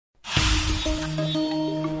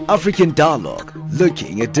African Dialogue,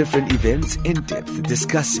 looking at different events in depth,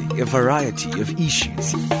 discussing a variety of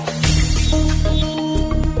issues.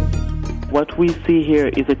 What we see here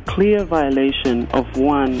is a clear violation of,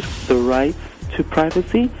 one, the rights to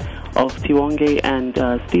privacy of Tiwonge and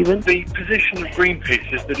Stephen. The position of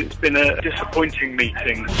Greenpeace is that it's been a disappointing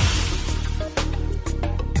meeting.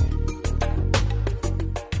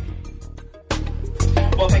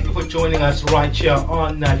 Well, thank you for joining us right here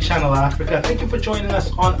on Channel Africa. Thank you for joining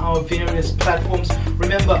us on our various platforms.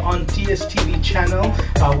 Remember, on DSTV channel,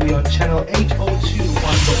 we are on channel 802 on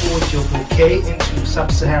the audio bouquet into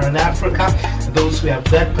sub-Saharan Africa, those who have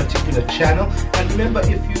that particular channel. And remember,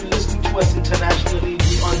 if you listen to us internationally,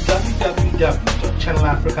 we're on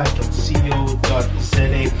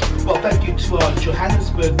www.channelafrica.co.za. Well, thank you to our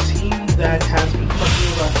Johannesburg team that has been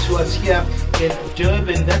coming over to us here in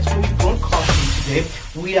Durban. That's where we're broadcasting today.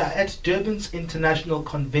 We are at Durban's International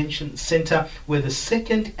Convention Center, where the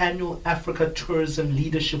second annual Africa Tourism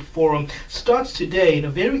Leadership Forum starts today in a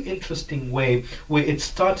very interesting way, where it's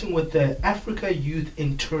starting with the Africa Youth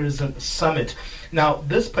in Tourism Summit. Now,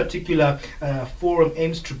 this particular forum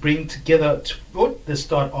aims to bring together, at the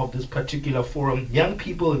start of this particular forum, young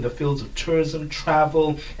people in the fields of tourism,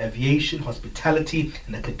 travel, aviation, hospitality,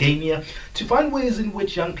 and academia, to find ways in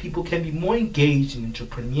which young people can be more engaged in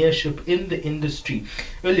entrepreneurship in the industry.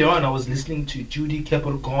 Earlier on, I was listening to Judy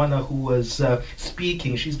Kepher-Gona, who was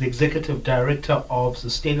speaking. She's the Executive Director of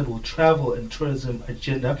Sustainable Travel and Tourism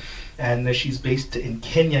Agenda, and she's based in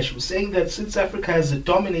Kenya. She was saying that since Africa has a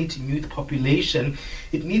dominating youth population,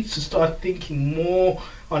 it needs to start thinking more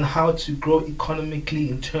on how to grow economically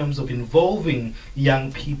in terms of involving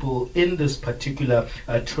young people in this particular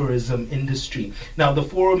tourism industry. Now, the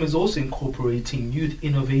forum is also incorporating Youth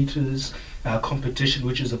Innovators Competition,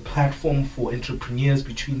 which is a platform for entrepreneurs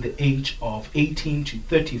between the age of 18 to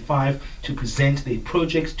 35 to present their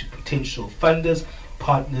projects to potential funders,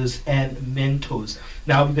 partners, and mentors.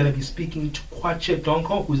 Now we're going to be speaking to Kwakye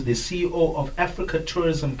Donkor, who's the CEO of Africa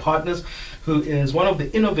Tourism Partners, who is one of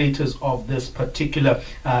the innovators of this particular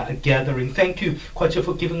gathering. Thank you, Kwakye,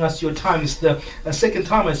 for giving us your time. It's the second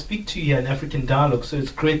time I speak to you in African Dialogue, so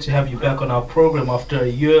it's great to have you back on our program after a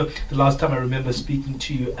year. The last time I remember speaking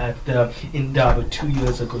to you at Indaba 2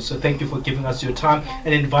 years ago. So thank you for giving us your time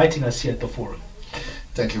and inviting us here at the forum.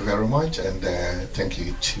 Thank you very much, and thank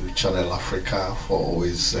you to Channel Africa for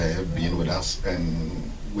always being with us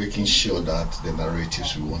and making sure that the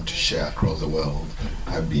narratives we want to share across the world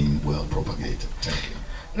are being well propagated. Thank you.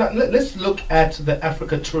 Now, let's look at the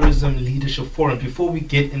Africa Tourism Leadership Forum before we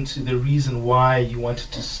get into the reason why you wanted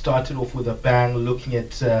to start it off with a bang, looking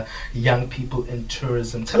at young people in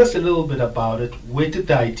tourism. Tell us a little bit about it. Where did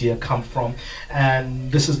the idea come from? And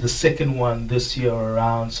this is the second one this year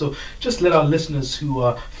around. So just let our listeners who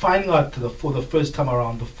are finding out for the first time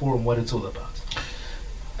around the forum what it's all about.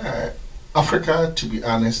 Africa, to be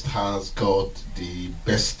honest, has got the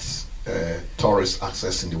best tourist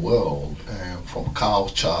access in the world, from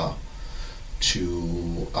culture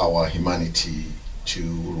to our humanity to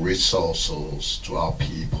resources to our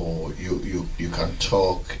people. You can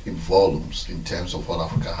talk in volumes in terms of what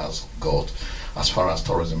Africa has got as far as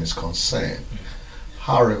tourism is concerned.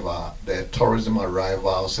 However, the tourism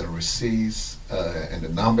arrivals and receipts and the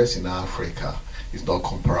numbers in Africa is not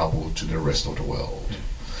comparable to the rest of the world.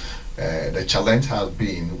 The challenge has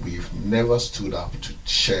been we've never stood up to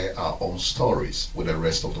share our own stories with the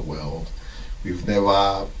rest of the world. We've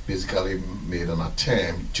never basically made an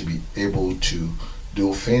attempt to be able to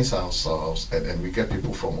do things ourselves, and we get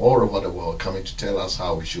people from all over the world coming to tell us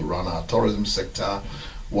how we should run our tourism sector,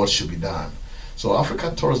 what should be done. So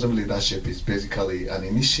Africa Tourism Leadership is basically an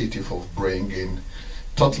initiative of bringing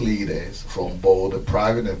thought leaders from both the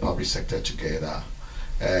private and public sector together,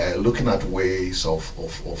 looking at ways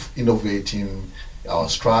of innovating our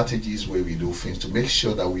strategies, where we do things to make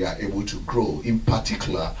sure that we are able to grow, in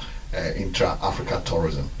particular intra-Africa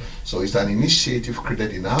tourism. So it's an initiative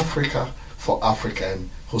created in Africa for African,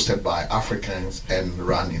 hosted by Africans, and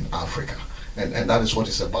run in Africa. And that is what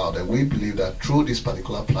it's about. And we believe that through this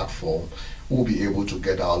particular platform, we'll be able to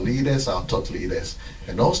get our leaders, our thought leaders,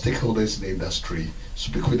 and all stakeholders in the industry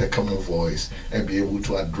speak with a common voice and be able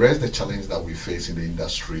to address the challenges that we face in the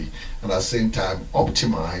industry, and at the same time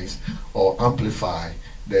optimize or amplify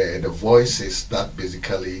the voices that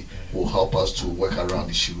basically will help us to work around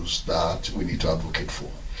issues that we need to advocate for.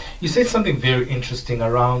 You said something very interesting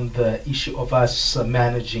around the issue of us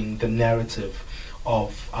managing the narrative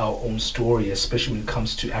of our own story, especially when it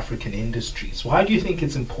comes to African industries? Why do you think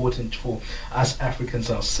it's important for us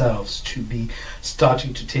Africans ourselves to be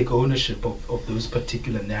starting to take ownership of those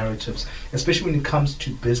particular narratives, especially when it comes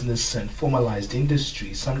to business and formalized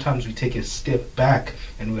industries? Sometimes we take a step back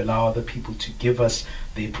and we allow other people to give us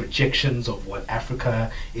their projections of what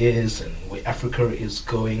Africa is and where Africa is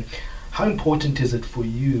going. How important is it for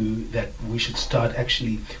you that we should start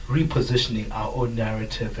actually repositioning our own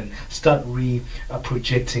narrative and start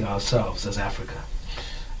projecting ourselves as Africa?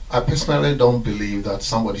 I personally don't believe that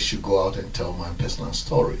somebody should go out and tell my personal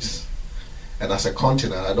stories. And as a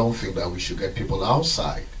continent, I don't think that we should get people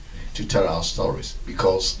outside to tell our stories,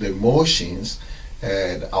 because the emotions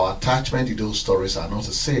and our attachment to those stories are not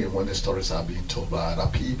the same when the stories are being told by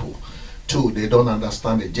other people. Two, they don't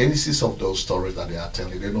understand the genesis of those stories that they are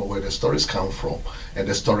telling. They know where the stories come from, and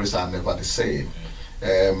the stories are never the same.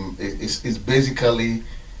 It's basically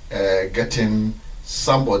getting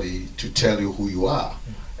somebody to tell you who you are,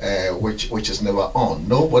 which is never on.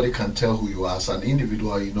 Nobody can tell who you are as an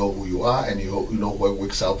individual. You know who you are, and you know what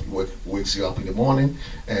wakes you up in the morning,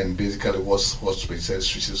 and basically what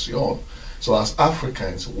switches you on. So as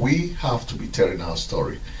Africans, we have to be telling our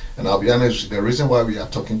story. And I'll be honest, the reason why we are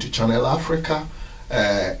talking to Channel Africa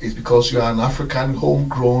is because you are an African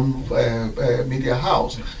homegrown media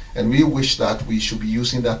house. And we wish that we should be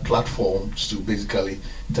using that platform to basically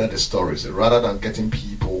tell the stories, rather than getting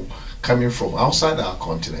people coming from outside our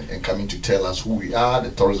continent and coming to tell us who we are,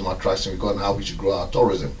 the tourism attraction we got, and how we should grow our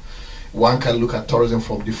tourism. One can look at tourism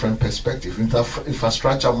from different perspectives.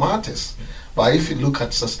 Infrastructure matters. But if you look at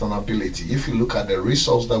sustainability, if you look at the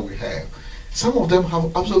resource that we have, some of them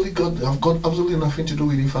have got absolutely nothing to do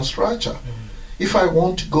with infrastructure. If I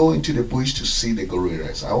want to go into the bush to see the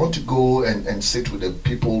gorillas, I want to go and sit with the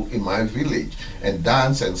people in my village and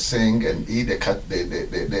dance and sing and eat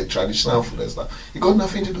the traditional food and stuff, it got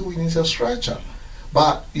nothing to do with infrastructure.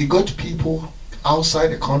 But you got people outside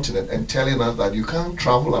the continent and telling us that you can't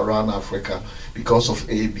travel around Africa because of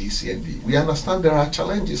A, B, C, and D. We understand there are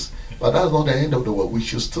challenges, but that's not the end of the world. We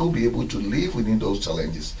should still be able to live within those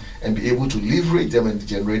challenges and be able to leverage them and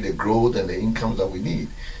generate the growth and the incomes that we need.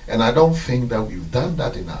 And I don't think that we've done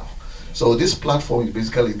that enough. So this platform is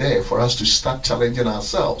basically there for us to start challenging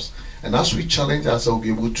ourselves. And as we challenge ourselves,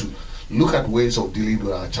 we'll be able to look at ways of dealing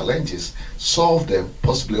with our challenges, solve them,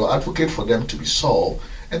 possibly, or advocate for them to be solved,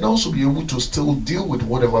 and also be able to still deal with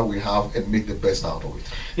whatever we have and make the best out of it.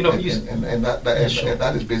 You know, and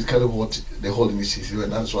that is basically what the whole initiative,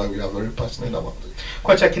 and that's why we are very passionate about it.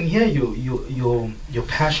 Kwakye, I can hear your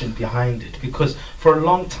passion behind it, because for a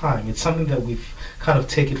long time it's something that we've kind of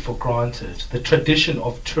taken for granted. The tradition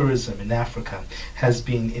of tourism in Africa has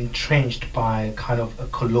been entrenched by kind of a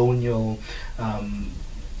colonial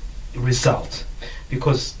result,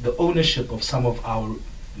 because the ownership of some of our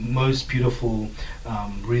most beautiful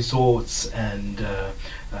resorts and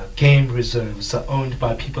game reserves are owned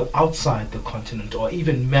by people outside the continent, or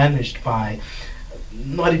even managed by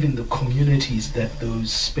not even the communities that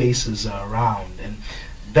those spaces are around. And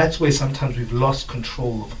that's where sometimes we've lost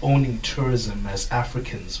control of owning tourism as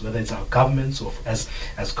Africans, whether it's our governments or as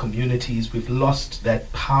communities. We've lost that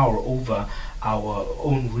power over our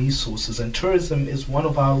own resources, and tourism is one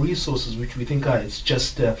of our resources, which we think it's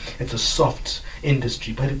a soft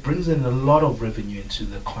industry, but it brings in a lot of revenue into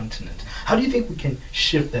the continent. How do you think we can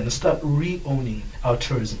shift that and start re-owning our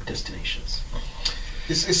tourism destinations?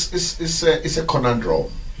 It's a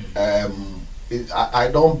conundrum. I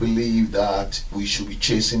don't believe that we should be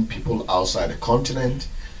chasing people outside the continent,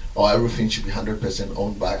 or everything should be 100%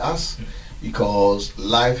 owned by us, because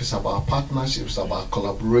life is about partnerships, about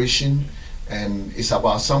collaboration, and it's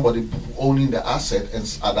about somebody owning the asset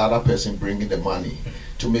and another person bringing the money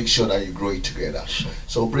to make sure that you grow it together.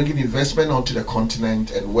 So bringing investment onto the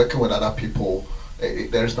continent and working with other people,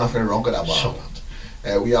 there is nothing wrong about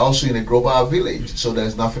that. We are also in a global village, so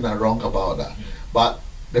there's nothing wrong about that. But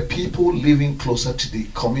the people living closer to the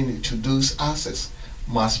community, to those assets,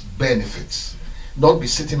 must benefit. Not be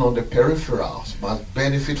sitting on the peripherals, must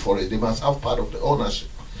benefit for it. They must have part of the ownership.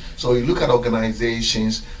 So you look at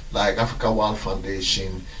organizations like Africa World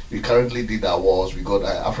Foundation. We currently did awards. We got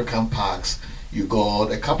African Parks. You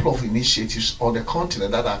got a couple of initiatives on the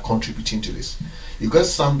continent that are contributing to this. You got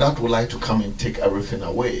some that would like to come and take everything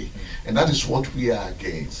away, and that is what we are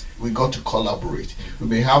against. We got to collaborate. We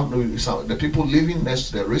may have the people living next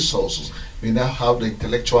to the resources may not have the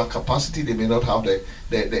intellectual capacity. They may not have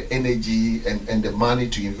the energy and the money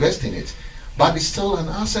to invest in it. But it's still an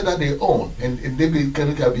asset that they own, and they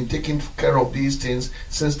have been taking care of these things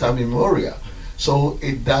since time immemorial. So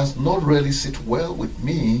it does not really sit well with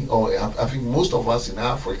me, or I think most of us in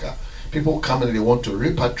Africa, People come and they want to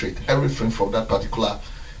repatriate everything from that particular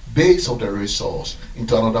base of the resource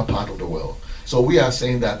into another part of the world. So we are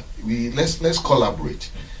saying that let's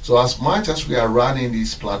collaborate. So as much as we are running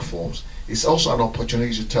these platforms, it's also an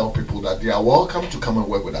opportunity to tell people that they are welcome to come and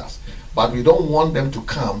work with us. But we don't want them to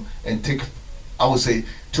come and take, I would say,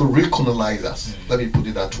 to recolonize us. Let me put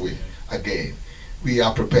it that way. Again, we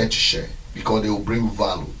are prepared to share because they will bring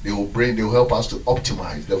value. They will help us to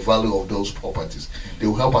optimize the value of those properties. They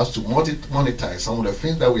will help us to monetize some of the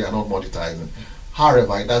things that we are not monetizing.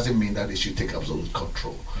 However, it doesn't mean that they should take absolute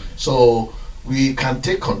control. So we can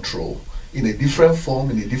take control in a different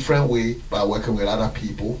form, in a different way, by working with other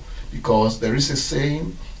people, because there is a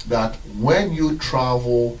saying that when you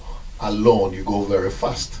travel alone, you go very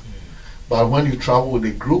fast. But when you travel with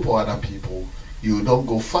a group of other people, you don't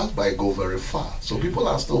go fast, but you go very far. So people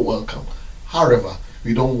are still welcome. However,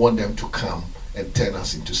 we don't want them to come and turn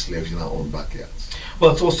us into slaves in our own backyards.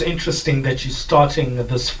 Well, it's also interesting that you're starting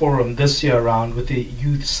this forum this year around with the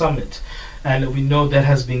Youth Summit. And we know that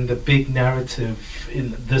has been the big narrative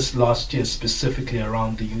in this last year, specifically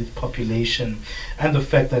around the youth population and the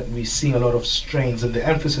fact that we're seeing a lot of strains. And the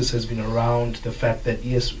emphasis has been around the fact that,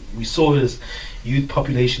 yes, we saw this youth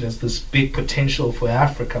population as this big potential for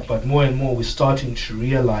Africa, but more and more we're starting to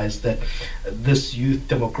realize that this youth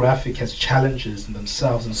demographic has challenges in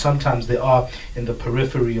themselves, and sometimes they are in the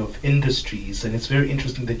periphery of industries. And it's very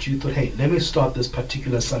interesting that you thought, hey, let me start this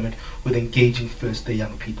particular summit with engaging first the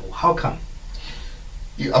young people. How come?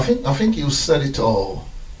 I think you said it all.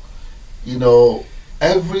 You know,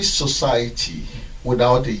 every society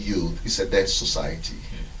without the youth is a dead society.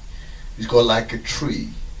 It's got like a tree.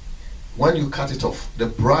 When you cut it off, the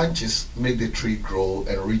branches make the tree grow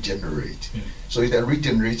and regenerate. So it's a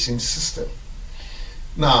regenerating system.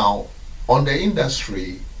 Now, on the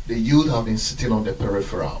industry, the youth have been sitting on the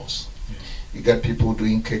peripherals. You get people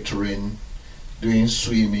doing catering, doing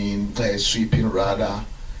swimming, sweeping rather,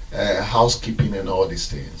 housekeeping and all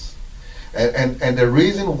these things. And the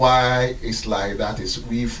reason why it's like that is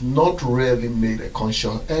we've not really made a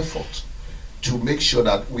conscious effort to make sure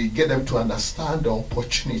that we get them to understand the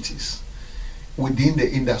opportunities within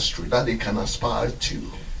the industry that they can aspire to.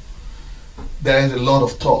 There is a lot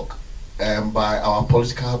of talk by our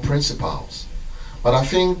political principals, but I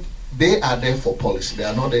think they are there for policy. They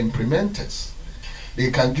are not the implementers.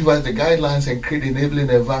 They can give us the guidelines and create enabling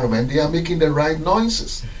environment. They are making the right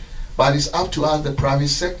noises. But it's up to us, the private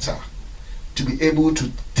sector, to be able to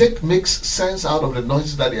make sense out of the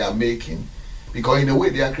noises that they are making. Because in a way,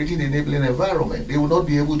 they are creating the enabling environment. They will not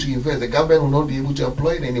be able to invest. The government will not be able to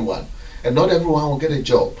employ anyone. And not everyone will get a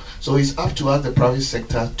job. So it's up to us, the private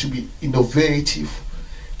sector, to be innovative,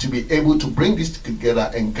 to be able to bring this together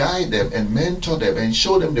and guide them and mentor them and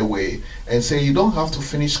show them the way and say, you don't have to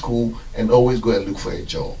finish school and always go and look for a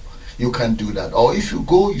job. You can do that. Or if you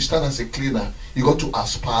go, you start as a cleaner, you got to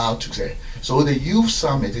aspire to say. So the Youth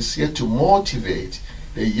Summit is here to motivate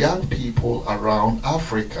the young people around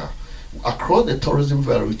Africa, across the tourism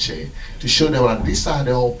value chain, to show them that these are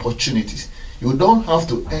the opportunities. You don't have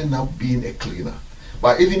to end up being a cleaner.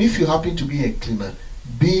 But even if you happen to be a cleaner,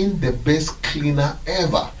 being the best cleaner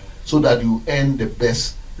ever, so that you earn the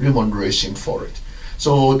best remuneration for it.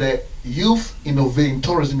 So the Youth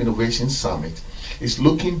Tourism Innovation Summit is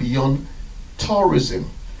looking beyond tourism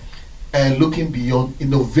and looking beyond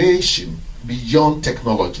innovation, beyond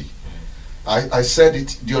technology. I said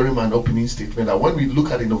it during my opening statement that when we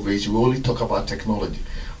look at innovation, we only talk about technology.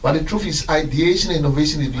 But the truth is, ideation and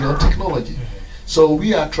innovation is beyond technology. So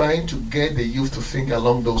we are trying to get the youth to think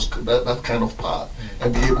along that kind of path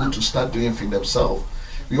and be able to start doing things themselves.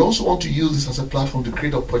 We also want to use this as a platform to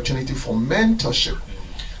create opportunity for mentorship.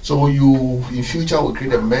 So in future will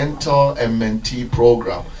create a mentor and mentee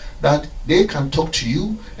program that they can talk to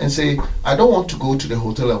you and say, I don't want to go to the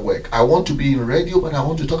hotel and work. I want to be in radio, but I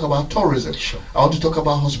want to talk about tourism. I want to talk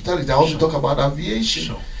about hospitality. I want to talk about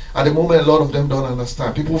aviation. At the moment, a lot of them don't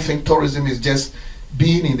understand. People think tourism is just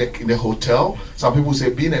being in the hotel. Some people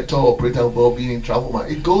say being a tour operator or being in travel.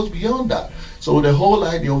 It goes beyond that. So the whole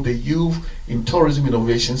idea of the Youth in Tourism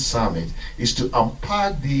Innovation Summit is to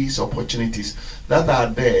impart these opportunities that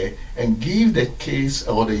are there and give the case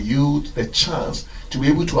or the youth the chance to be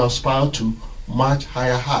able to aspire to much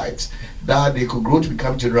higher heights, that they could grow to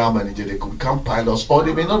become general manager, they could become pilots, or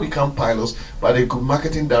they may not become pilots, but they could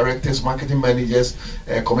marketing directors, marketing managers,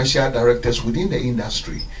 commercial directors within the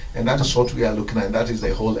industry, And that is what we are looking at, and that is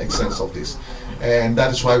the whole essence of this. And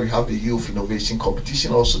that is why we have the Youth Innovation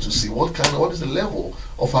Competition also, to see what is the level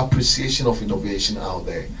of appreciation of innovation out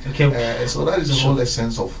there. Okay. So that is the whole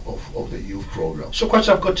essence of the youth program. So, Kwakye,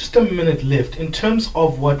 I've got just a minute left. In terms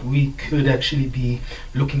of what we could actually be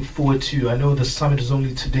looking forward to, I know the summit is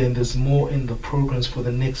only today and there's more in the programs for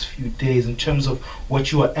the next few days. In terms of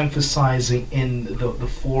what you are emphasizing in the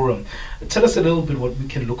forum, tell us a little bit what we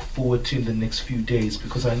can look forward to in the next few days,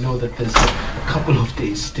 because I know that there's a couple of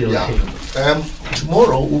days still here.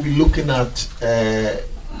 Tomorrow we'll be looking at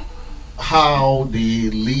how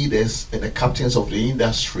the leaders and the captains of the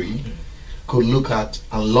industry could look at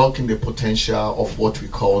unlocking the potential of what we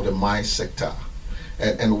call the mine sector,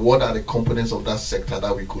 and what are the components of that sector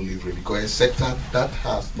that we could leverage, because a sector that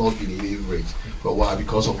has not been leveraged for a while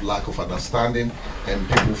because of lack of understanding and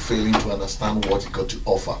people failing to understand what it got to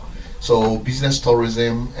offer. So business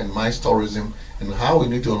tourism and mine tourism, and how we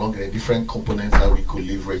need to unlock the different components that we could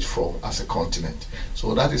leverage from as a continent.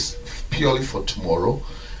 So that is purely for tomorrow.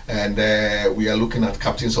 And we are looking at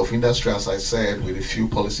captains of industry, as I said, with a few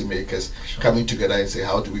policymakers coming together and say,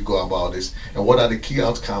 how do we go about this? And what are the key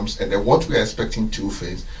outcomes? And then what we are expecting two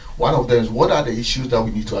things. One of them is, what are the issues that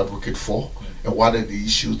we need to advocate for? And what are the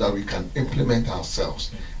issues that we can implement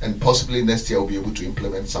ourselves? And possibly next year we'll be able to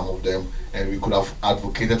implement some of them, and we could have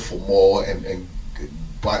advocated for more and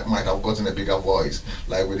might have gotten a bigger voice,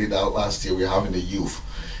 like we did last year. We're having the youth.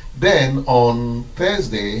 Then on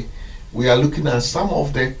Thursday, we are looking at some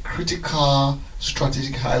of the critical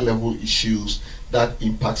strategic high-level issues that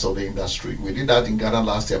impacts of the industry. We did that in Ghana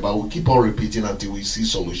last year, but we'll keep on repeating until we see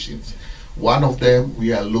solutions. One of them,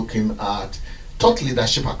 we are looking at thought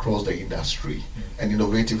leadership across the industry and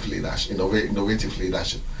innovative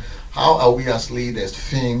leadership. How are we as leaders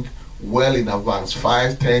think well in advance,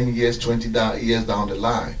 5, 10 years, 20 years down the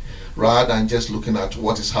line, rather than just looking at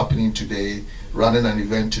what is happening today, running an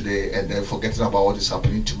event today, and then forgetting about what is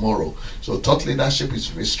happening tomorrow. So thought leadership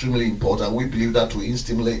is extremely important. We believe that will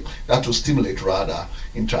stimulate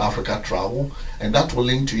intra-Africa travel, and that will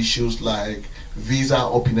link to issues like visa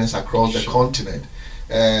openness across the continent.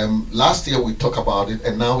 Last year we talked about it,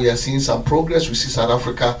 and now we are seeing some progress. We see South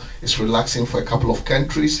Africa is relaxing for a couple of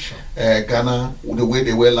countries. Ghana, the way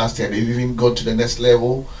they were last year, they've even got to the next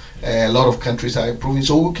level. A lot of countries are improving,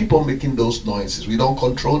 so we'll keep on making those noises. We don't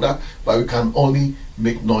control that, but we can only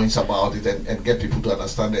make noise about it and get people to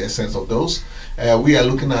understand the essence of those. We are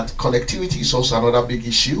looking at connectivity is also another big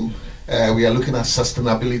issue. We are looking at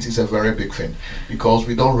sustainability is a very big thing, because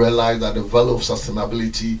we don't realize that the value of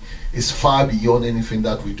sustainability is far beyond anything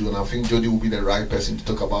that we do, and I think Judy will be the right person to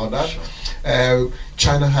talk about that.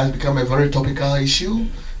 China has become a very topical issue.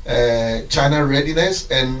 China readiness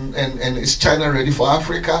and is China ready for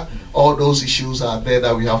Africa? All those issues are there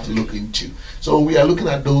that we have to look into. So we are looking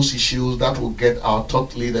at those issues that will get our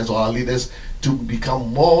thought leaders or our leaders to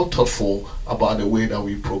become more thoughtful about the way that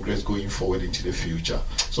we progress going forward into the future.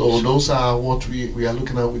 So those are what we are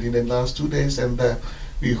looking at within the last 2 days, and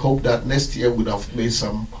we hope that next year would have made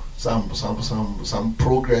some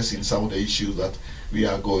progress in some of the issues that we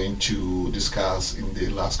are going to discuss in the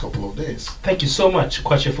last couple of days. Thank you so much,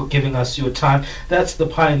 Kwakye, for giving us your time. That's the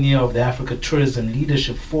pioneer of the Africa Tourism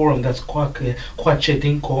Leadership Forum. That's Kwakye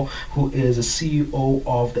Donkor, who is the CEO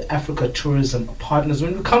of the Africa Tourism Partners.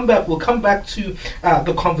 When we come back, we'll come back to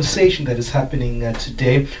the conversation that is happening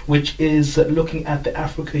today, which is looking at the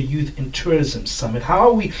Africa Youth in Tourism Summit. How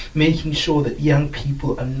are we making sure that young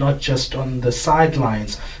people are not just on the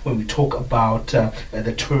sidelines when we talk about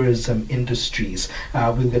the tourism industries?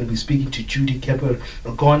 We're going to be speaking to Judy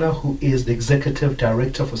Kepher-Gona, who is the Executive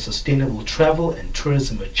Director for Sustainable Travel and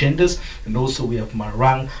Tourism Agendas. And also we have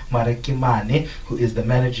Marang Marekimane, who is the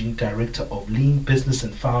Managing Director of Lean Business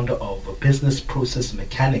and founder of Business Process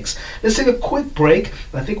Mechanics. Let's take a quick break.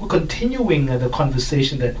 I think we're continuing the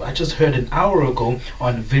conversation that I just heard an hour ago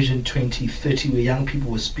on Vision 2030, where young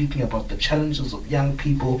people were speaking about the challenges of young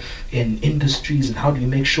people in industries and how do you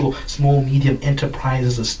make sure small, medium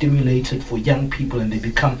enterprises are stimulated for young people and they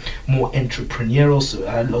become more entrepreneurial. So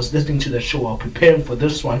I was listening to the show while preparing for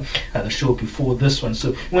this one, the show before this one.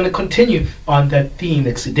 So we want to continue on that theme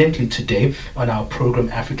accidentally today on our program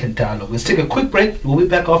African Dialogue. Let's take a quick break. We'll be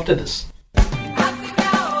back after this.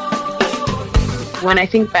 When I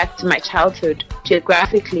think back to my childhood,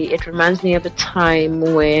 geographically, it reminds me of a time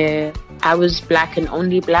where I was black and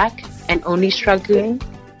only struggling,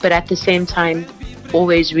 but at the same time,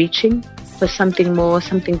 always reaching for something more,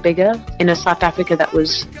 something bigger in a South Africa that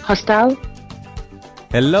was hostile.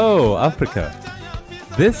 Hello, Africa.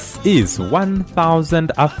 This is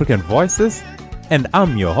 1000 African Voices, and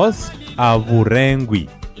I'm your host, Avurengwi.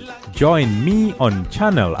 join me on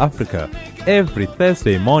Channel Africa every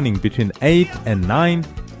Thursday morning between 8 and 9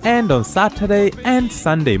 and on Saturday and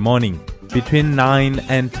Sunday morning between 9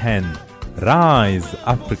 and 10. Rise,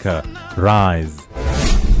 Africa, rise.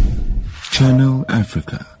 Channel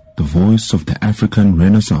Africa, the voice of the African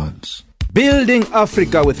Renaissance. Building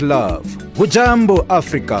Africa with love. Hujambo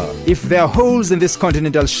Africa. If there are holes in this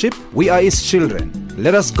continental ship, we are its children.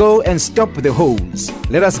 Let us go and stop the holes.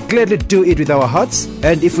 Let us gladly do it with our hearts,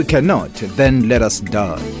 and if we cannot, then let us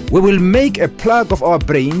die. We will make a plug of our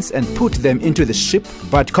brains and put them into the ship,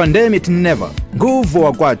 but condemn it never. Nguvu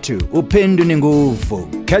wakwatu, upendu ni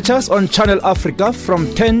nguvu. Catch us on Channel Africa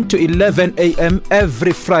from 10 to 11 a.m.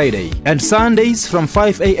 every Friday, and Sundays from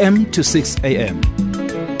 5 a.m. to 6 a.m.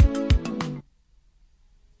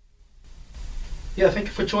 Yeah, thank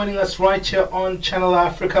you for joining us right here on Channel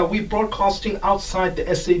Africa. We're broadcasting outside the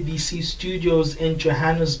SABC studios in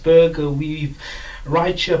Johannesburg. We've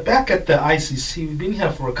right here back at the ICC. We've been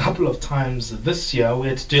here for a couple of times this year.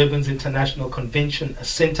 We're at Durban's International Convention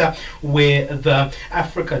Center, where the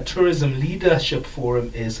Africa Tourism Leadership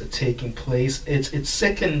Forum is taking place. It's its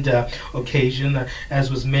second occasion,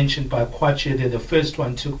 as was mentioned by Kwakye there. The first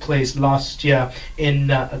one took place last year in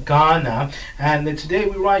Ghana, and today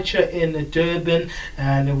we're right here in Durban,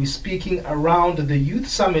 and we're speaking around the Youth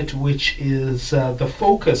Summit, which is the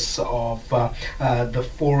focus of the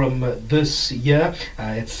forum this year.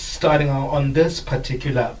 It's starting on this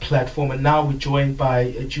particular platform, and now we're joined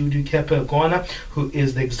by Judy Kepher-Gona, who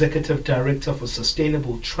is the Executive Director for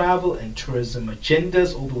Sustainable Travel and Tourism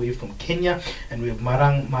Agendas, all the way from Kenya, and we have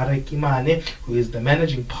Marang Marekimane, who is the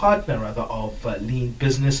Managing Partner of Lean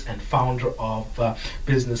Business and founder of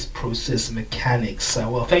Business Process Mechanics.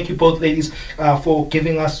 Well, thank you both ladies for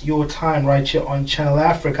giving us your time right here on Channel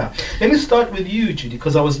Africa. Let me start with you, Judy,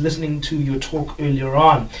 because I was listening to your talk earlier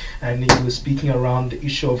on, and you were speaking around the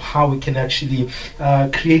issue of how we can actually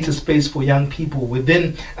create a space for young people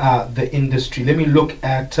within the industry. Let me look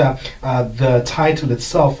at the title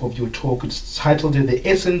itself of your talk. It's titled The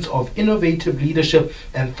Essence of Innovative Leadership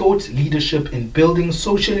and Thought Leadership in Building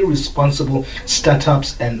Socially Responsible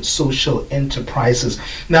Startups and Social Enterprises.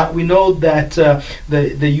 Now, we know that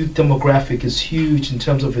the youth demographic is huge in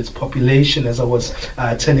terms of its population, as I was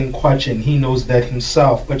telling Kwakye, and he knows that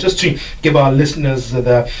himself. But just to give our listeners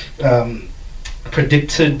the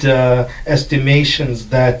predicted estimations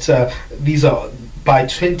that these are by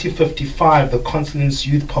 2055 the continent's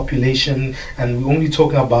youth population, and we're only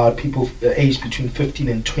talking about people aged between 15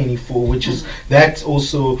 and 24, which is that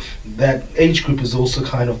age group is also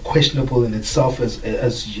kind of questionable in itself as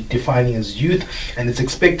defining as youth, and it's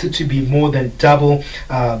expected to be more than double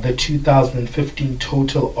the 2015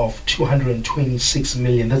 total of 226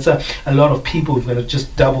 million. That's a lot of people. We're going to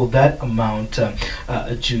just double that amount,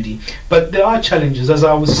 Judy. But there are challenges, as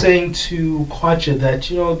I was saying to Kwakye,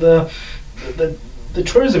 that the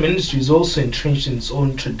tourism industry is also entrenched in its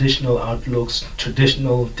own traditional outlooks,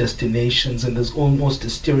 traditional destinations, and there's almost a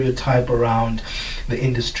stereotype around the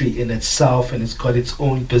industry in itself, and it's got its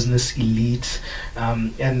own business elite.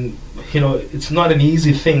 And it's not an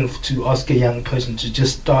easy thing to ask a young person to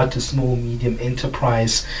just start a small, medium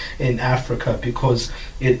enterprise in Africa, because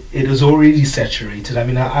it is already saturated. I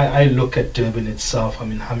mean, I look at Durban itself. I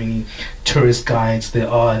mean, how many tourist guides there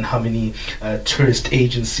are, and how many tourist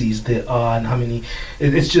agencies there are, and how many.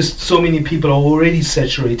 It's just so many people are already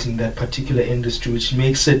saturating that particular industry, which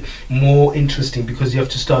makes it more interesting, because you have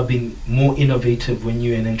to start being more innovative when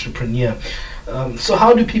you're an entrepreneur. So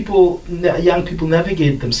how do young people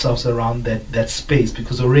navigate themselves around that space?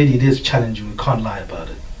 Because already it is challenging, we can't lie about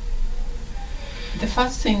it. The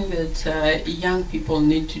first thing that young people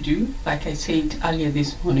need to do, like I said earlier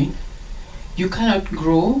this morning, you cannot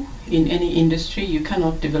grow in any industry, you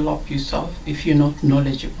cannot develop yourself if you're not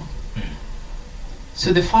knowledgeable.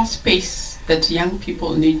 So the first space that young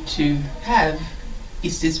people need to have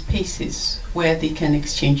is the spaces where they can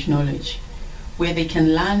exchange knowledge, where they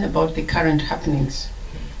can learn about the current happenings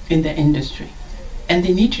in the industry. And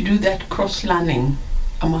they need to do that cross-learning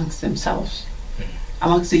amongst themselves,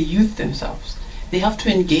 amongst the youth themselves. They have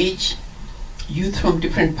to engage youth from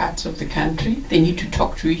different parts of the country. They need to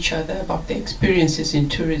talk to each other about their experiences in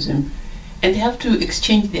tourism, and they have to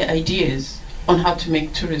exchange their ideas on how to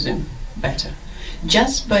make tourism better.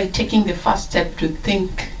 Just by taking the first step to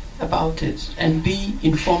think about it and be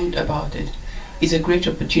informed about it is a great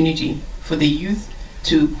opportunity for the youth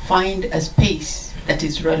to find a space that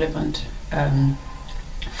is relevant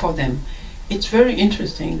for them. It's very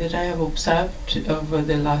interesting that I have observed over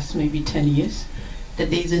the last maybe 10 years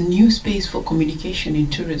that there is a new space for communication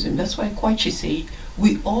in tourism. That's why Kwakye say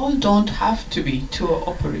We all don't have to be tour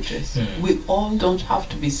operators. We all don't have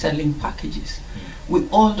to be selling packages. We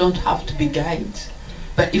all don't have to be guides.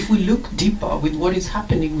 But if we look deeper with what is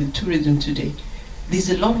happening with tourism today, there's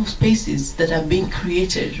a lot of spaces that are being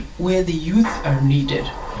created where the youth are needed.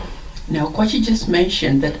 Now, Kwakye just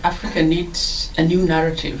mentioned that Africa needs a new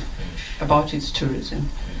narrative about its tourism.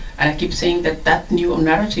 And I keep saying that that new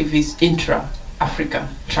narrative is intra-Africa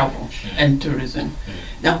travel and tourism.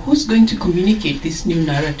 Now, who's going to communicate this new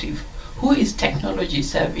narrative? Who is technology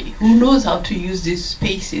savvy? Who knows how to use these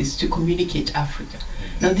spaces to communicate Africa?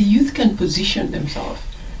 Now, the youth can position themselves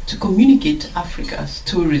to communicate Africa's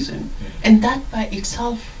tourism. And that by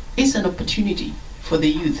itself is an opportunity for the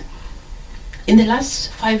youth. In the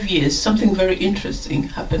last 5 years, something very interesting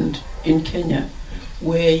happened in Kenya,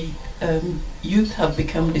 where youth have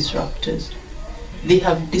become disruptors. They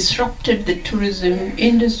have disrupted the tourism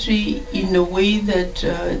industry in a way that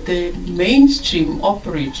the mainstream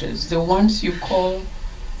operators, the ones you call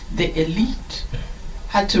the elite,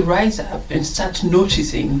 had to rise up and start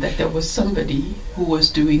noticing that there was somebody who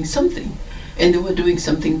was doing something, and they were doing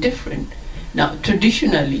something different. Now,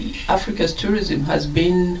 traditionally, Africa's tourism has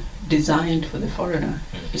been designed for the foreigner.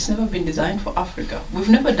 It's never been designed for Africa. We've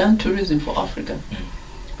never done tourism for Africa.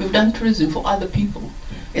 We've done tourism for other people.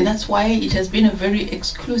 And that's why it has been a very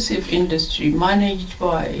exclusive industry managed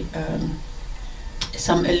by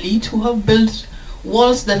some elite who have built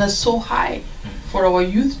walls that are so high for our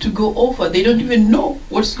youth to go over. They don't even know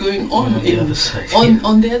what's going on the other side.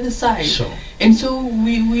 On the other side. Sure. And so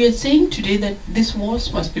we are saying today that these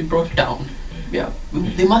walls must be brought down. Yeah,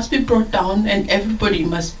 they must be brought down, and everybody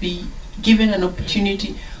must be given an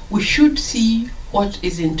opportunity. We should see what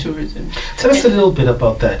is in tourism. Tell us a little bit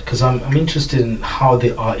about that, because I'm interested in how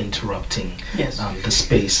they are interrupting the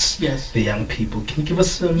space, the young people. Can you give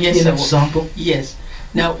us an example? Yes.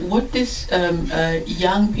 Now, what these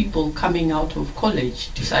young people coming out of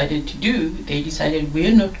college decided to do, they decided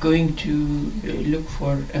we're not going to look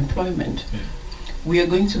for employment. We are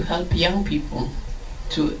going to help young people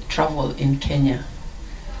to travel in Kenya.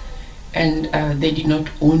 And they did not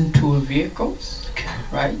own tour vehicles,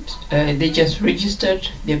 right? They just registered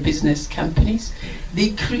their business companies. They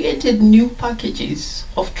created new packages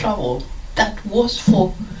of travel that was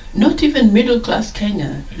for not even middle-class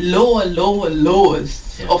Kenya,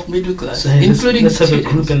 lowers of middle class, so, hey, including let's have students.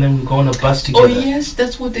 a group and then we go on a bus together. Oh yes,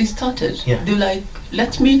 that's what they started. Yeah. They're like,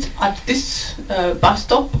 let's meet at this bus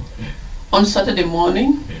stop on Saturday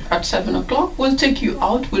morning at 7 o'clock. We'll take you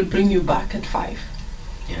out, we'll bring you back at 5.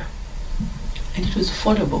 Yeah. And it was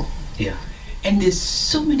affordable. Yeah. And there's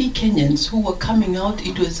so many Kenyans who were coming out.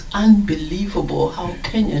 It was unbelievable how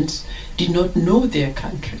Kenyans did not know their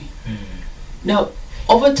country. Now,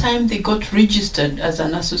 over time, they got registered as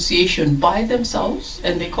an association by themselves,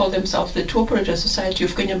 and they call themselves the Tour Operator Society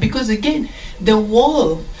of Kenya, because again, the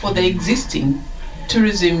wall for the existing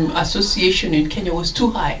tourism association in Kenya was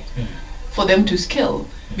too high for them to scale,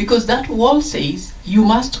 because that wall says you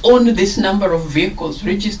must own this number of vehicles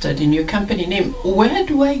registered in your company name. Where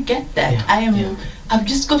do I get that? I've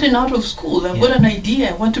just gotten out of school. I've got an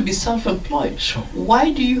idea. I want to be self-employed. Sure.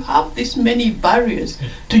 Why do you have this many barriers?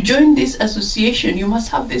 To join this association, you must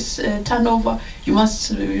have this turnover. You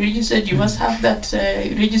must register. You must have that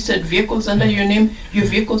registered vehicles under your name. Your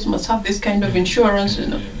vehicles must have this kind of insurance. You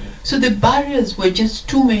know. So the barriers were just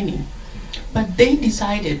too many. But they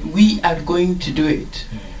decided we are going to do it.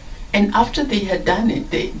 And after they had done it,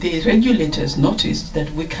 the regulators noticed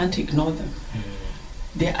that we can't ignore them.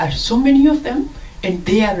 There are so many of them, and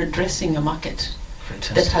they are addressing a market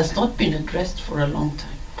that has not been addressed for a long time.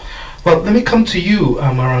 Well, let me come to you,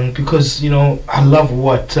 Marang, because, you know, I love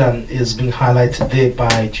what is being highlighted there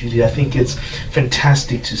by Judy. I think it's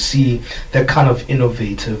fantastic to see that kind of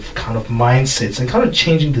innovative kind of mindsets and kind of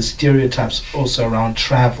changing the stereotypes also around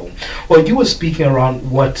travel. Well, you were speaking around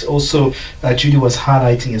what also Judy was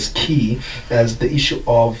highlighting as key as the issue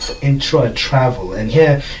of intra-travel. And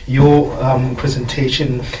here your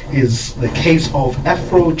presentation is the case of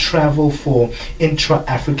Afro travel for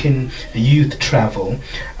intra-African youth travel.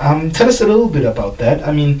 Tell us a little bit about that.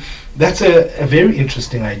 I mean, that's a very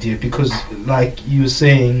interesting idea, because like you were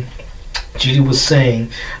saying, Judy was saying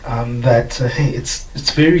that hey,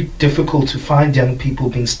 it's very difficult to find young people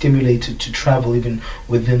being stimulated to travel even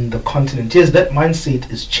within the continent. Yes, that mindset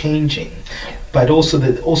is changing, but also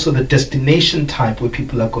the destination type where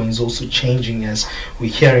people are going is also changing, as we're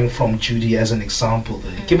hearing from Judy as an example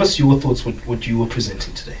there. Give us your thoughts what you were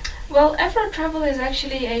presenting today. Well, Afro Travel is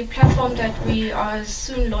actually a platform that we are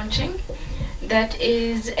soon launching that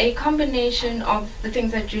is a combination of the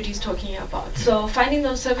things that Judy's talking about. So finding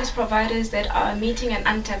those service providers that are meeting an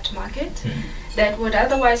untapped market that would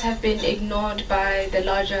otherwise have been ignored by the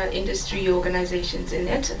larger industry organizations in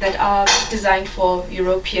it, that are designed for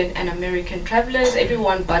European and American travelers,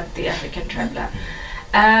 everyone but the African traveler.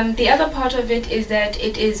 The other part of it is that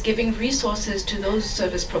it is giving resources to those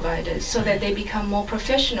service providers so that they become more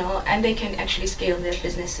professional and they can actually scale their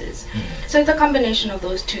businesses. So it's a combination of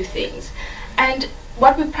those two things. And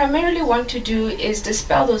what we primarily want to do is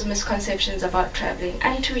dispel those misconceptions about traveling.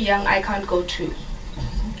 I'm too young, I can't go to.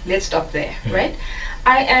 Let's stop there, right?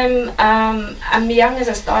 I'm young as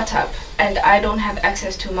a startup and I don't have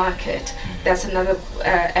access to market. That's another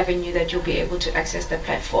avenue that you'll be able to access the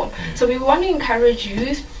platform. So we want to encourage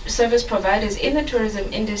youth service providers in the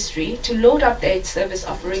tourism industry to load up their service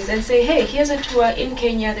offerings and say, hey, here's a tour in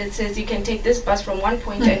Kenya that says you can take this bus from one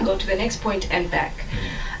point and go to the next point and back.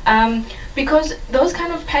 Because those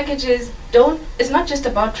kind of packages it's not just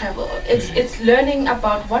about travel, it's learning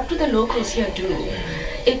about what do the locals here do.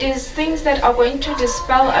 It is things that are going to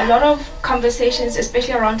dispel a lot of conversations,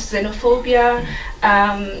 especially around xenophobia,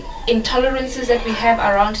 intolerances that we have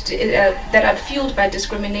around that are fueled by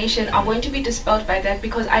discrimination are going to be dispelled by that,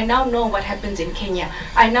 because I now know what happens in Kenya.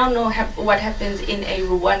 I now know what happens in a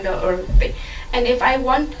Rwanda or and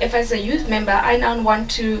if as a youth member I now want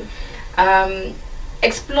to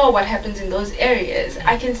explore what happens in those areas,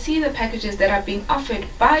 I can see the packages that are being offered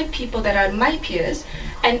by people that are my peers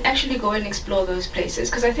and actually go and explore those places.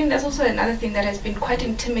 Because I think that's also another thing that has been quite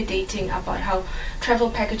intimidating about how travel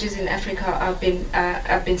packages in Africa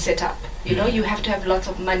have been set up. You know, you have to have lots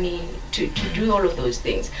of money to do all of those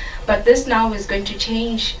things. But this now is going to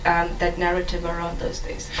change that narrative around those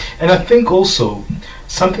things. And I think also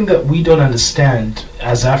something that we don't understand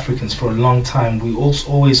as Africans for a long time, we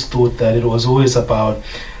also always thought that it was always about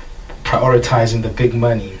prioritizing the big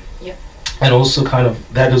money. Yeah. And also kind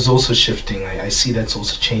of, that is also shifting. I see that's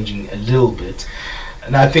also changing a little bit.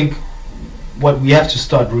 And I think what we have to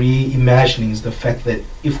start reimagining is the fact that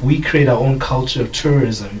if we create our own culture of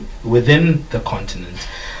tourism within the continent,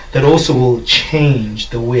 that also will change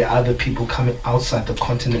the way other people coming outside the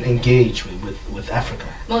continent engage with Africa.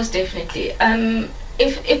 Most definitely.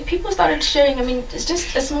 If people started sharing, I mean, it's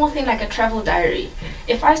just a small thing like a travel diary.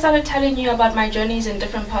 If I started telling you about my journeys in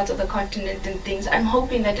different parts of the continent and things, I'm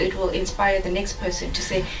hoping that it will inspire the next person to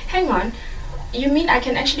say, hang on, you mean I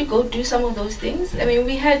can actually go do some of those things? I mean,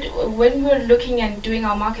 when we were looking and doing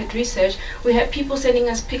our market research, we had people sending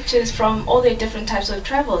us pictures from all their different types of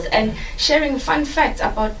travels and sharing fun facts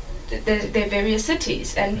about their various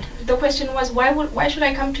cities. And the question was, why should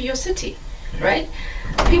I come to your city, right?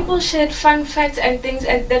 People shared fun facts and things,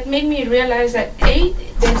 and that made me realize that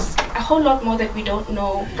there's a whole lot more that we don't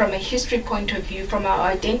know from a history point of view, from our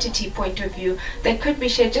identity point of view, that could be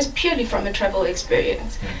shared just purely from a travel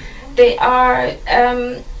experience. They are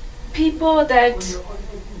people that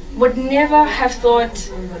would never have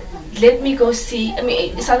thought, let me go see. I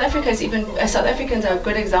mean, South Africans are a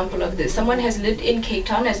good example of this. Someone has lived in Cape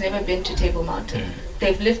Town, has never been to Table Mountain.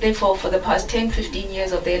 They've lived there for the past 10, 15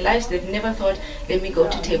 years of their lives. They've never thought, let me go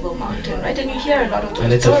to Table Mountain, right? And you hear a lot of those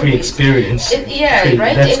And it's stories. a free experience.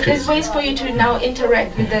 Right? There's ways for you to now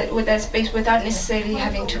interact with that space without necessarily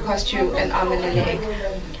having to cost you an arm and a leg.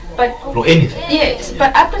 Or anything. Yes,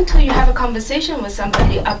 but up until you have a conversation with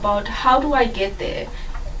somebody about how do I get there,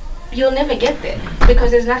 you'll never get there,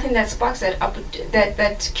 because there's nothing that sparks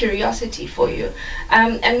that curiosity for you,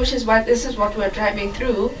 and which is why this is what we're driving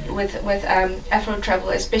through with Afro Travel,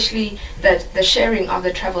 especially the sharing of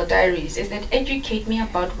the travel diaries, is that educate me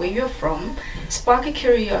about where you're from, spark a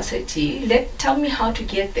curiosity, tell me how to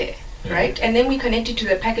get there. Right, and then we connect it to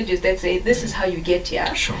the packages that say this is how you get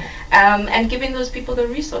here, sure. And giving those people the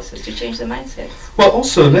resources to change their mindsets. Well,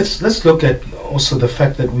 also let's look at also the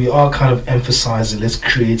fact that we are kind of emphasizing, let's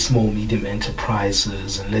create small medium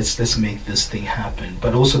enterprises and let's make this thing happen.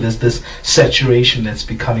 But also there's this saturation that's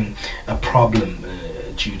becoming a problem.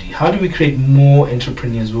 Judy, how do we create more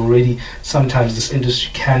entrepreneurs? Already sometimes this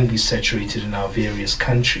industry can be saturated in our various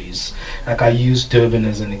countries. Like I use Durban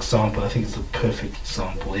as an example. I think it's a perfect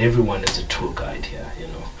example. Everyone is a tour guide here, you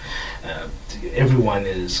know. Everyone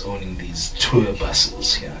is owning these tour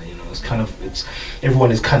buses here, you know.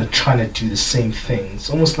 Everyone is kind of trying to do the same thing.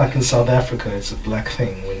 It's almost like in South Africa, it's a black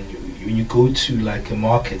thing. When you go to like a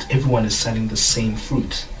market, everyone is selling the same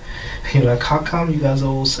fruit. You're like, how come you guys are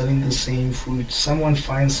all selling the same fruit? Someone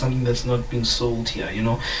finds something that's not being sold here, you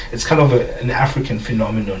know? It's kind of an African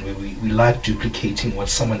phenomenon where we like duplicating what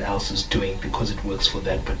someone else is doing because it works for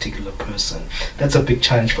that particular person. That's a big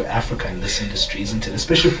challenge for Africa in this industry, isn't it?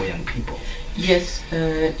 Especially for young people. Yes,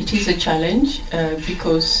 it is a challenge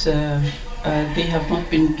because they have not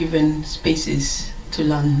been given spaces to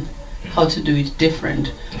learn how to do it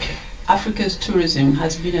different. Okay. Africa's tourism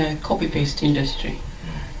has been a copy-paste industry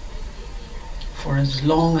for as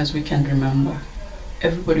long as we can remember.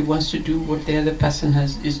 Everybody wants to do what the other person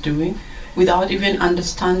is doing without even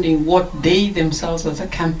understanding what they themselves as a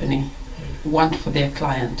company want for their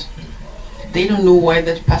client. They don't know why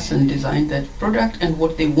that person designed that product and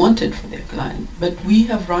what they wanted for their client. But we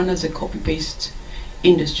have run as a copy-paste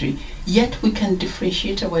industry, yet we can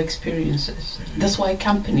differentiate our experiences. That's why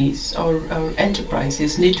companies or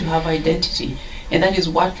enterprises need to have identity. And that is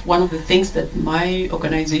what one of the things that my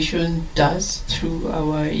organization does through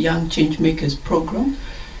our Young Changemakers program.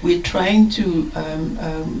 We're trying to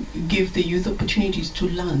give the youth opportunities to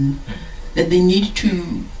learn that they need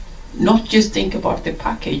to not just think about the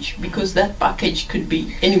package, because that package could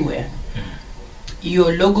be anywhere.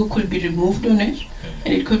 Your logo could be removed on it,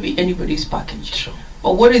 and it could be anybody's package. Sure.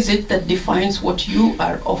 But what is it that defines what you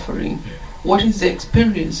are offering? What is the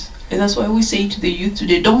experience? And that's why we say to the youth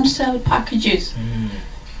today, don't sell packages.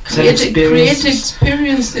 Create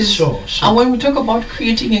experiences. Sure. And when we talk about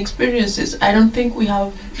creating experiences, I don't think we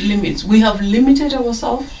have limits. We have limited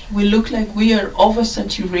ourselves. We look like we are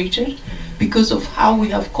oversaturated because of how we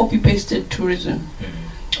have copy-pasted tourism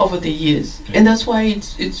over the years. And that's why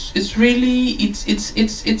it's really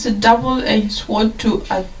a double-edged sword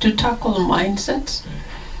to tackle mindsets.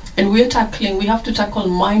 And we have to tackle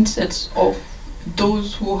mindsets of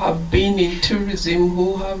those who have been in tourism,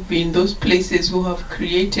 who have been those places, who have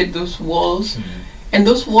created those walls. And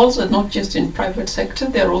those walls are not just in private sector,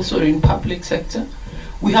 they're also in public sector.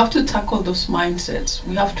 We have to tackle those mindsets.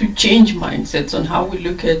 We have to change mindsets on how we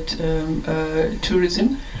look at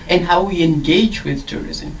tourism and how we engage with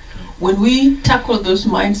tourism. When we tackle those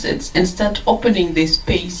mindsets and start opening the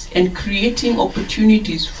space and creating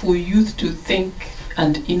opportunities for youth to think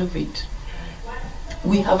and innovate,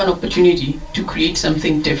 we have an opportunity to create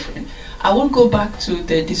something different. I will go back to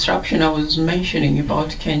the disruption I was mentioning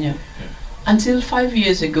about Kenya. Until 5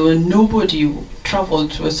 years ago, nobody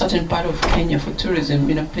traveled to a certain part of Kenya for tourism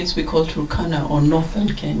in a place we call Turkana or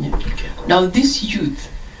northern Kenya. Now this youth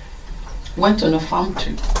went on a farm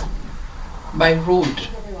trip by road.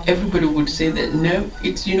 Everybody would say that no,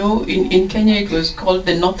 it's, you know, in Kenya it was called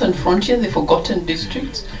the Northern Frontier, the Forgotten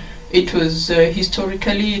Districts. It was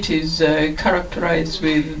historically it is characterized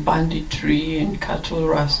with banditry and cattle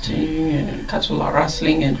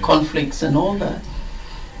rustling and conflicts and all that.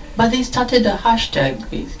 But they started a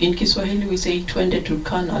hashtag. In Kiswahili we say Twende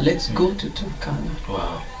Turkana, let's go to Turkana.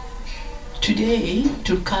 Wow. Today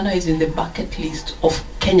Turkana is in the bucket list of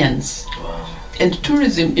Kenyans. Wow. And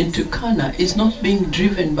tourism in Turkana is not being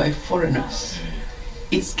driven by foreigners.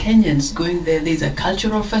 It's Kenyans going there. There's a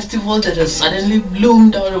cultural festival that has suddenly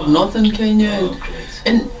bloomed out of northern Kenya.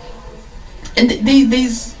 And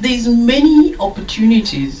there's many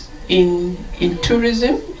opportunities in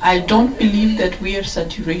tourism. I don't believe that we are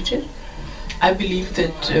saturated. I believe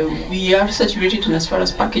that we are saturated in as far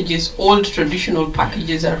as packages, old traditional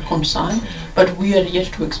packages are concerned, but we are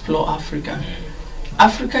yet to explore Africa.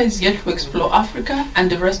 Africa is yet to explore Africa, and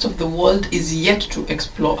the rest of the world is yet to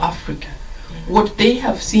explore Africa. What they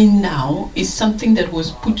have seen now is something that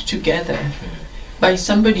was put together by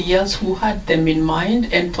somebody else who had them in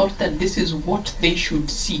mind and thought that this is what they should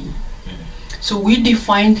see. So we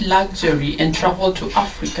defined luxury and travel to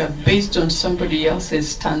Africa based on somebody else's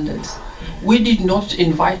standards. We did not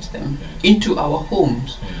invite them into our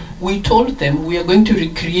homes. We told them, we are going to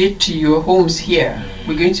recreate your homes here.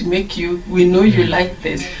 We're going to make you, we know you like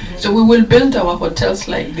this. So we will build our hotels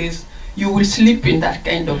like this. You will sleep in that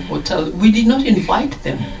kind of hotel. We did not invite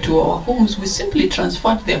them to our homes. We simply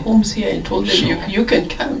transferred their homes here and told them, you can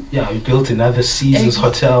come. Yeah, we built another Caesars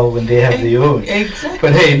hotel when they have their own. Exactly.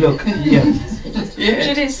 But hey, look, yeah.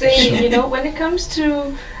 Judy is saying, you know, when it comes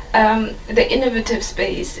to the innovative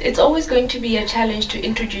space, it's always going to be a challenge to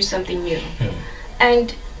introduce something new.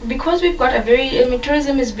 And because we've got a very, I mean,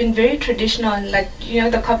 tourism has been very traditional, and like, you know,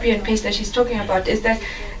 the copy and paste that she's talking about is that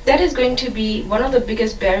is going to be one of the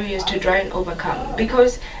biggest barriers to try and overcome,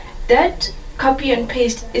 because that copy and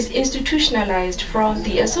paste is institutionalized from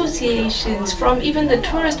the associations, from even the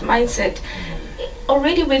tourist mindset.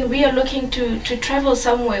 Already when we are looking to travel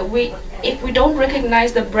somewhere, if we don't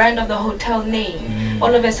recognize the brand of the hotel name,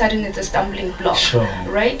 all of a sudden it's a stumbling block,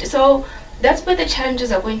 right? So that's where the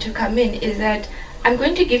challenges are going to come in, is that I'm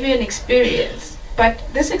going to give you an experience, but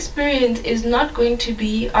this experience is not going to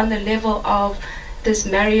be on the level of this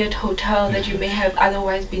Marriott hotel that you may have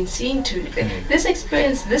otherwise been seen to. This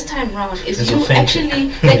experience this time round is It's you authentic. actually,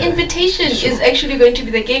 the invitation is actually going to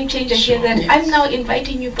be the game changer here, that I'm now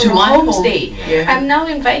inviting you for To a my home. homestay. Yeah. I'm now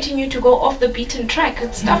inviting you to go off the beaten track.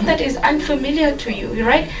 It's stuff that is unfamiliar to you,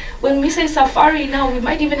 right? When we say safari now, we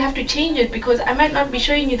might even have to change it, because I might not be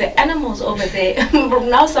showing you the animals over there.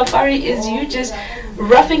 Now safari is you just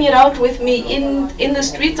roughing it out with me in the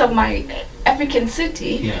streets of my African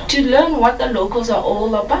city to learn what the locals are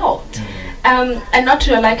all about. And not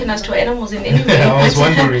to liken us to animals in any way. I was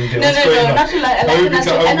wondering. No, not to liken us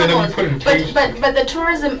to animals. But the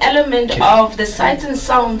tourism element of the sights and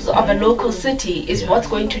sounds of a local city is what's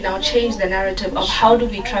going to now change the narrative of how do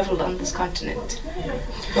we travel on this continent.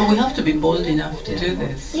 But we have to be bold enough to do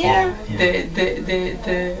this. Yeah.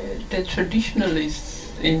 The traditionalists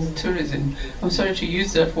in tourism, I'm sorry to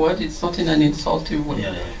use that word, it's not in an insulting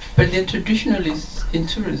way, but the traditionalists in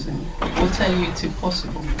tourism will tell you it's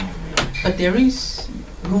impossible. But there is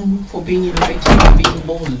room for being innovative and being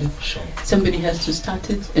bold. Somebody has to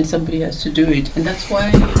start it and somebody has to do it. And that's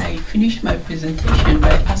why I finished my presentation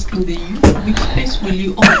by asking the youth, which space will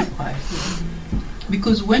you occupy?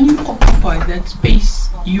 Because when you occupy that space,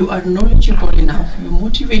 you are knowledgeable enough, you're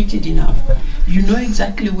motivated enough, you know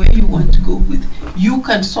exactly where you want to go with. You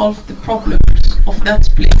can solve the problems of that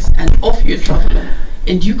place and of your traveler,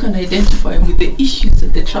 and you can identify with the issues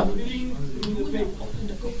that the traveler.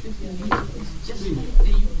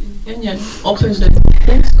 Open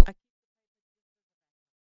the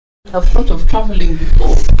I've thought of traveling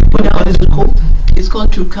before. What is it called? It's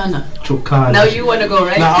called Turkana. Turkana. Now you want to go,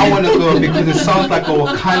 right? Now I want to go because it sounds like a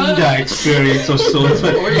Wakanda experience or so.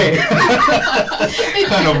 But hey,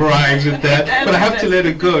 kind of rhymes with that. But I have to let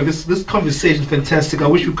it go. This conversation is fantastic. I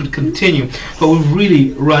wish we could continue, but we've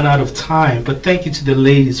really run out of time. But thank you to the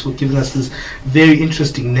ladies for giving us this very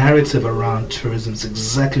interesting narrative around tourism. It's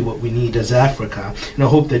exactly what we need as Africa. And I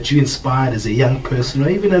hope that you inspired as a young person, or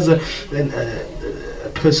even as a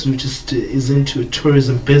person who just is into a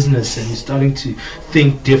tourism business and is starting to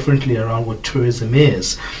think differently around what tourism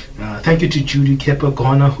is. Thank you to Judy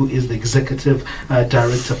Kepher-Gona, who is the Executive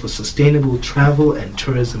Director for Sustainable Travel and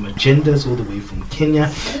Tourism Agendas, all the way from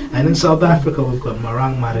Kenya. And in South Africa, we've got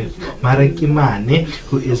Marang Marekimane,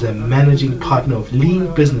 who is a Managing Partner of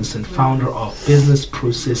Lean Business and founder of Business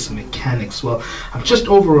Process Mechanics. Well, I'm just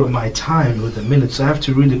over my time with a minute, so I have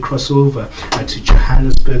to really cross over to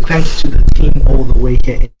Johannesburg. Thank you to the team all the way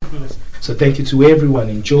here. So thank you to everyone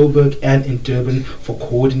in Joburg and in Durban for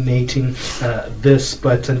coordinating this.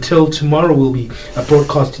 But until tomorrow, we'll be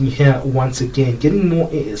broadcasting here once again, getting more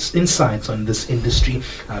insights on this industry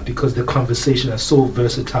because the conversation is so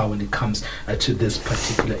versatile when it comes to this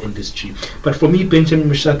particular industry. But for me, Benjamin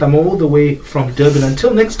Mashata, I'm all the way from Durban.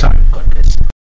 Until next time, God bless.